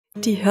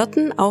Die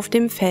Hirten auf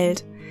dem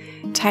Feld,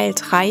 Teil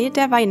 3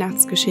 der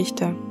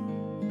Weihnachtsgeschichte.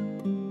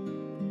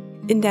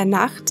 In der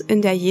Nacht,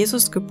 in der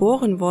Jesus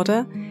geboren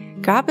wurde,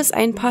 gab es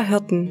ein paar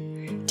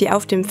Hirten, die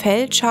auf dem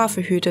Feld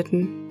Schafe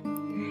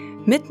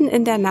hüteten. Mitten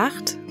in der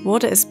Nacht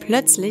wurde es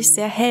plötzlich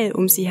sehr hell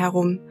um sie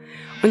herum,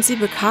 und sie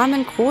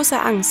bekamen große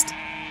Angst.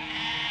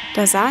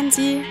 Da sahen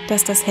sie,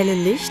 dass das helle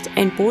Licht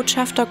ein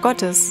Botschafter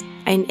Gottes,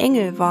 ein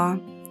Engel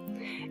war.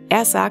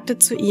 Er sagte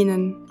zu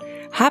ihnen: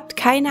 Habt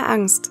keine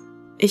Angst,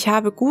 ich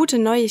habe gute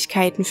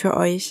Neuigkeiten für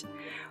euch.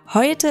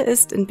 Heute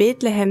ist in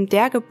Bethlehem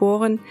der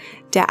geboren,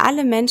 der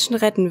alle Menschen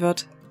retten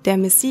wird, der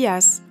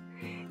Messias.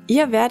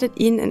 Ihr werdet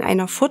ihn in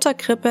einer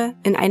Futterkrippe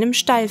in einem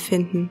Stall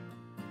finden.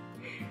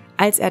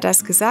 Als er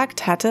das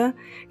gesagt hatte,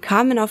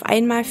 kamen auf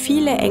einmal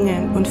viele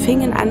Engel und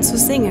fingen an zu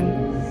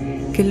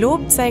singen: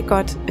 Gelobt sei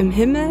Gott im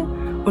Himmel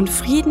und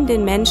Frieden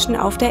den Menschen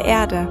auf der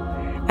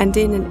Erde, an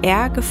denen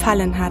er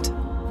gefallen hat.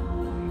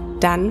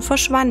 Dann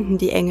verschwanden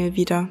die Engel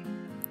wieder.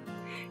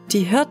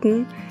 Die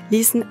Hirten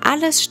ließen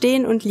alles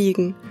stehen und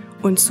liegen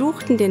und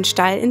suchten den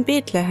Stall in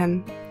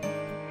Bethlehem.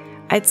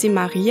 Als sie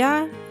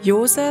Maria,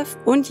 Josef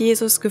und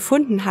Jesus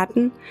gefunden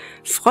hatten,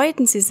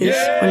 freuten sie sich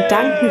und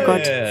dankten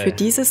Gott für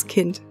dieses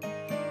Kind.